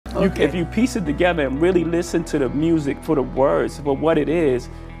if you piece it together and really listen to the music for the words, for what it is,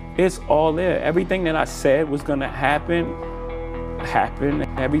 it's all there. Everything that I said was gonna happen, happened.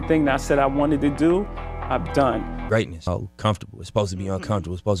 Everything that I said I wanted to do, I've done. Greatness, oh, comfortable. It's supposed to be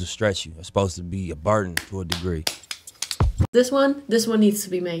uncomfortable. It's supposed to stretch you. It's supposed to be a burden to a degree. This one needs to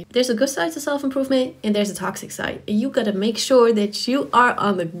be made. There's a good side to self-improvement and there's a toxic side. And you gotta make sure that you are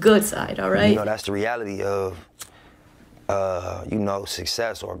on the good side, all right? You know, that's the reality of, you know,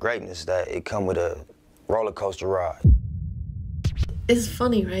 success or greatness, that it come with a roller coaster ride. It's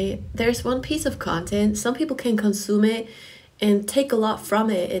funny, right? There's one piece of content, some people can consume it and take a lot from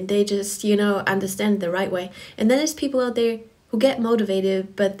it and they just, you know, understand it the right way. And then there's people out there who get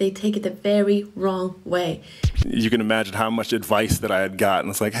motivated, but they take it the very wrong way. You can imagine how much advice that I had gotten.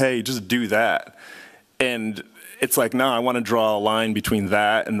 It's like, hey, just do that. And it's like, no, I want to draw a line between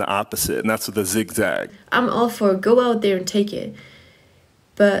that and the opposite, and that's the zigzag. I'm all for go out there and take it.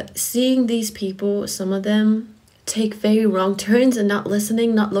 But seeing these people, some of them take very wrong turns and not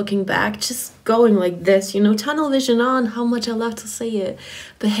listening, not looking back, just going like this, you know, tunnel vision on, how much I love to say it.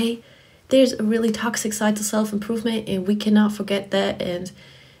 But hey, there's a really toxic side to self-improvement and we cannot forget that. And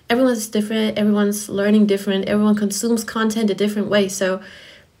everyone's different, everyone's learning different, everyone consumes content a different way. So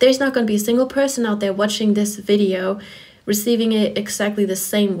there's not going to be a single person out there watching this video receiving it exactly the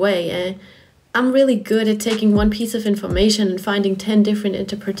same way. And I'm really good at taking one piece of information and finding 10 different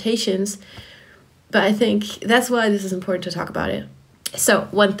interpretations. But I think that's why this is important to talk about it. So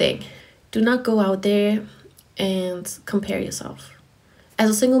one thing, do not go out there and compare yourself. As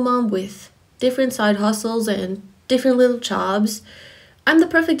a single mom with different side hustles and different little jobs, I'm the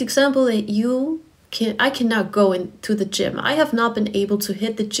perfect example that I cannot go into the gym. I have not been able to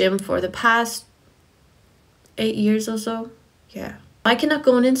hit the gym for the past 8 years or so. Yeah. I cannot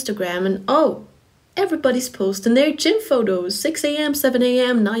go on Instagram and, oh, everybody's posting their gym photos, 6 a.m., 7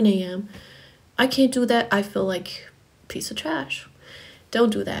 a.m., 9 a.m. I can't do that. I feel like a piece of trash.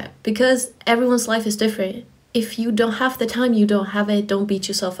 Don't do that because everyone's life is different. If you don't have the time, you don't have it. Don't beat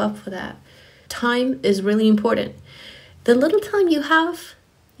yourself up for that. Time is really important. The little time you have,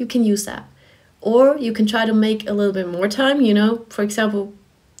 you can use that. Or you can try to make a little bit more time, you know. For example,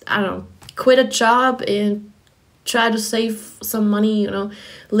 I don't know, quit a job and try to save some money, you know.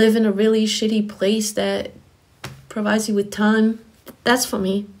 Live in a really shitty place that provides you with time. That's for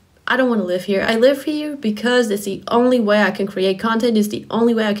me. I don't want to live here. I live here because it's the only way I can create content. It's the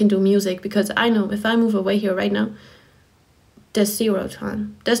only way I can do music because I know if I move away here right now, there's zero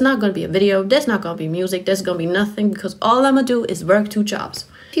time. There's not going to be a video. There's not going to be music. There's going to be nothing because all I'm going to do is work 2 jobs.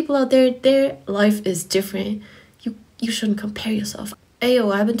 People out there, their life is different. You shouldn't compare yourself.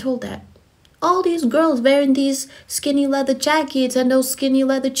 Ayo, I've been told that. All these girls wearing these skinny leather jackets and those skinny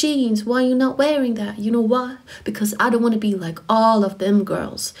leather jeans. Why are you not wearing that? You know why? Because I don't want to be like all of them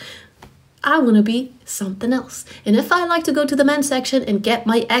girls. I want to be something else. And if I like to go to the men's section and get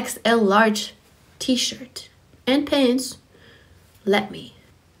my XL large t-shirt and pants, let me.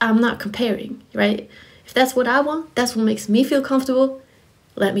 I'm not comparing, right? If that's what I want, that's what makes me feel comfortable,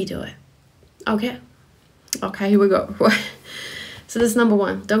 let me do it. Okay? Okay, here we go. So this is number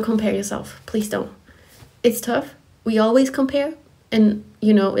 1. Don't compare yourself. Please don't. It's tough. We always compare. And,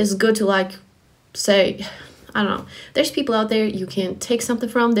 you know, it's good to like say, I don't know. There's people out there you can take something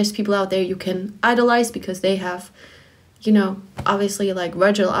from. There's people out there you can idolize because they have, you know, obviously like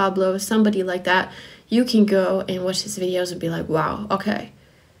Virgil Abloh, somebody like that. You can go and watch his videos and be like, wow, okay.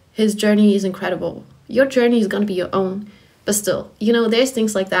 His journey is incredible. Your journey is going to be your own. But still, you know, there's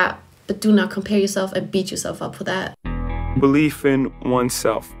things like that. But do not compare yourself and beat yourself up for that. Belief in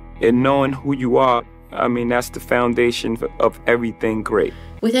oneself and knowing who you are, I mean, that's the foundation of everything great.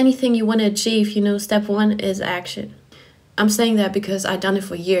 With anything you want to achieve, you know, step 1 is action. I'm saying that because I've done it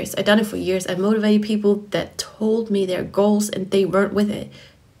for years. I motivated people that told me their goals and they weren't with it.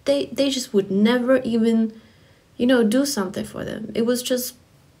 They just would never even, you know, do something for them. It was just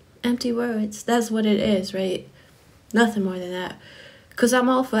empty words. That's what it is, right? Nothing more than that. Because I'm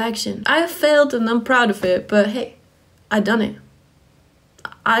all for action. I have failed and I'm proud of it, but hey, I done it.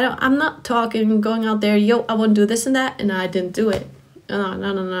 I'm not talking, going out there, yo, I want to do this and that, and I didn't do it. No,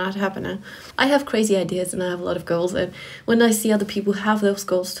 not happening. I have crazy ideas and I have a lot of goals, and when I see other people have those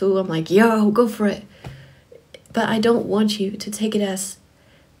goals too, I'm like, yo, go for it. But I don't want you to take it as,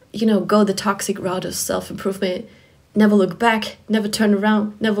 you know, go the toxic route of self-improvement. Never look back, never turn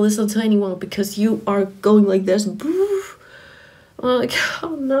around, never listen to anyone because you are going like this. I'm like,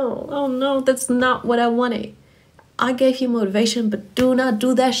 oh no, that's not what I wanted. I gave you motivation, but do not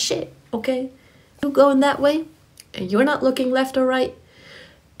do that shit, okay? You going that way, and you're not looking left or right,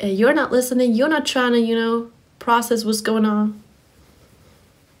 and you're not listening, you're not trying to, you know, process what's going on.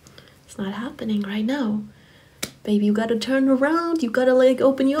 It's not happening right now. Baby, you gotta turn around. You gotta like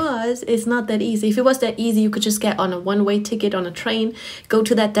open your eyes. It's not that easy. If it was that easy, you could just get on a one-way ticket on a train, go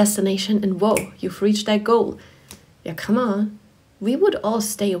to that destination, and whoa, you've reached that goal. Yeah, come on. We would all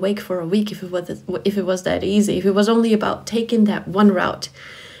stay awake for a week if it was that easy. If it was only about taking that one route.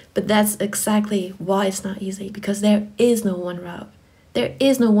 But that's exactly why it's not easy, because there is no one route. There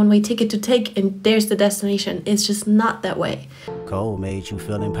is no one-way ticket to take, and there's the destination. It's just not that way. Cole made you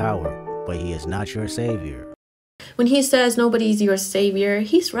feel empowered, but he is not your savior. When he says nobody's your savior,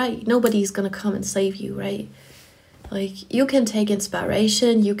 he's right. Nobody's gonna come and save you, right? Like, you can take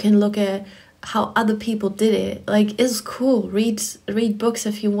inspiration. You can look at how other people did it. Like, it's cool. Read books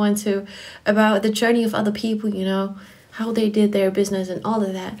if you want to about the journey of other people, you know, how they did their business and all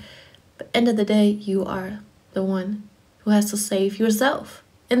of that. But end of the day, you are the one who has to save yourself.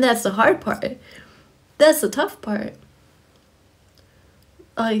 And that's the hard part. That's the tough part.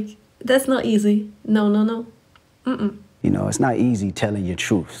 Like, that's not easy. No. You know, it's not easy telling your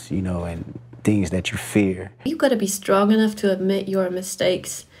truths, you know, and things that you fear. You gotta be strong enough to admit your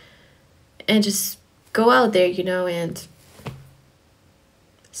mistakes and just go out there, you know, and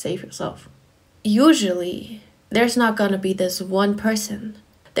save yourself. Usually, there's not gonna be this one person.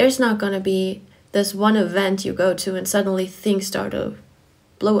 There's not gonna be this one event you go to and suddenly things start to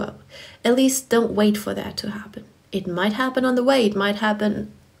blow up. At least don't wait for that to happen. It might happen on the way. It might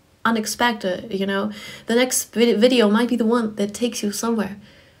happen unexpected, you know. The next video might be the one that takes you somewhere,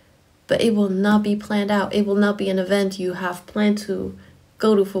 but it will not be planned out. It will not be an event you have planned to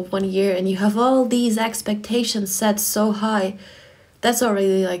go to for 1 year and you have all these expectations set so high. That's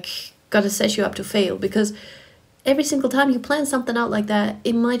already like gotta set you up to fail, because every single time you plan something out like that,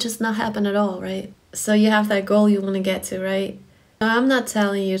 it might just not happen at all, right? So you have that goal you want to get to, right? I'm not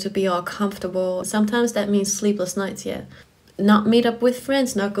telling you to be all comfortable. Sometimes that means sleepless nights, yeah. Not meet up with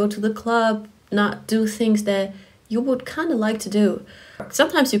friends, not go to the club, not do things that you would kind of like to do.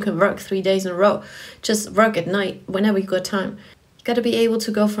 Sometimes you can work 3 days in a row. Just work at night whenever you got time. You got to be able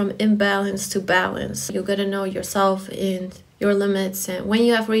to go from imbalance to balance. You got to know yourself and your limits. And when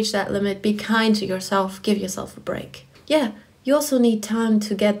you have reached that limit, be kind to yourself. Give yourself a break. Yeah, you also need time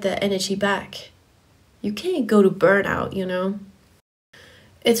to get the energy back. You can't go to burnout, you know.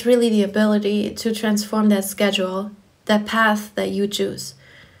 It's really the ability to transform that schedule, that path that you choose.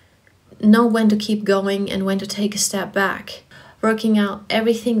 Know when to keep going and when to take a step back. Working out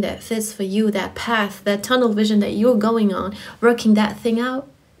everything that fits for you, that path, that tunnel vision that you're going on, working that thing out,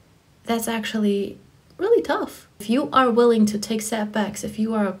 that's actually really tough. If you are willing to take setbacks, if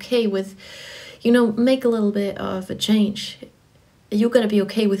you are okay with, you know, make a little bit of a change, you gotta be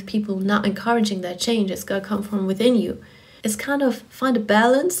okay with people not encouraging that change. It's gotta come from within you. It's kind of find a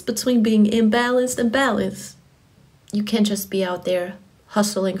balance between being imbalanced and balanced. You can't just be out there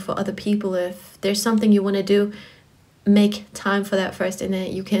hustling for other people. If there's something you want to do, make time for that first, and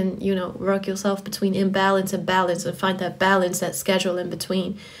then you can, you know, work yourself between imbalance and balance and find that balance, that schedule in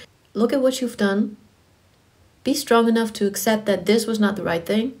between. Look at what you've done. Be strong enough to accept that this was not the right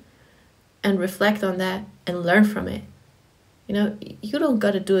thing and reflect on that and learn from it. You know, you don't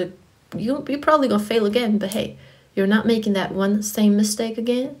got to do it. You're probably going to fail again, but hey, you're not making that one same mistake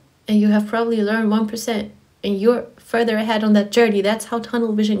again, and you have probably learned 1%, and you're further ahead on that journey. That's how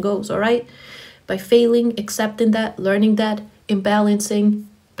tunnel vision goes, all right? By failing, accepting that, learning that, balancing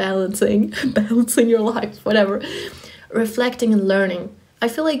your life, whatever. Reflecting and learning. I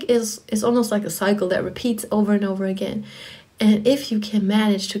feel like it's almost like a cycle that repeats over and over again. And if you can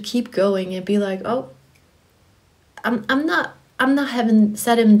manage to keep going and be like, oh, I'm not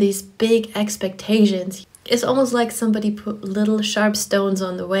setting these big expectations. It's almost like somebody put little sharp stones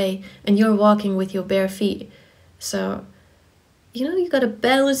on the way and you're walking with your bare feet. So, you know, you gotta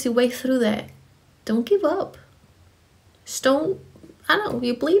balance your way through that. Don't give up. I don't know,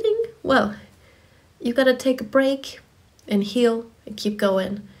 you're bleeding? Well, you gotta take a break and heal and keep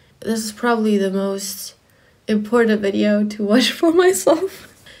going. This is probably the most important video to watch for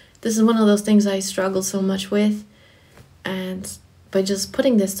myself. This is one of those things I struggle so much with. And by just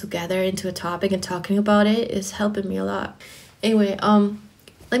putting this together into a topic and talking about it is helping me a lot. Anyway,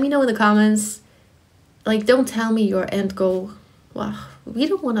 let me know in the comments. Like, don't tell me your end goal. Well, we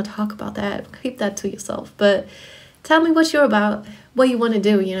don't want to talk about that. Keep that to yourself. But tell me what you're about, what you want to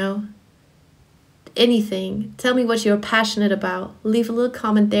do, you know. Anything. Tell me what you're passionate about. Leave a little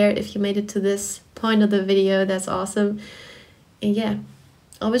comment there if you made it to this point of the video. That's awesome. And yeah,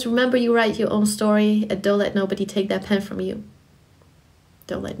 always remember you write your own story and don't let nobody take that pen from you.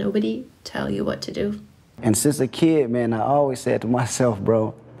 Don't let nobody tell you what to do. And since a kid, man, I always said to myself,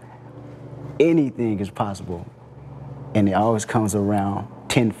 bro, anything is possible. And it always comes around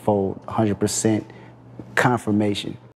tenfold, 100% confirmation.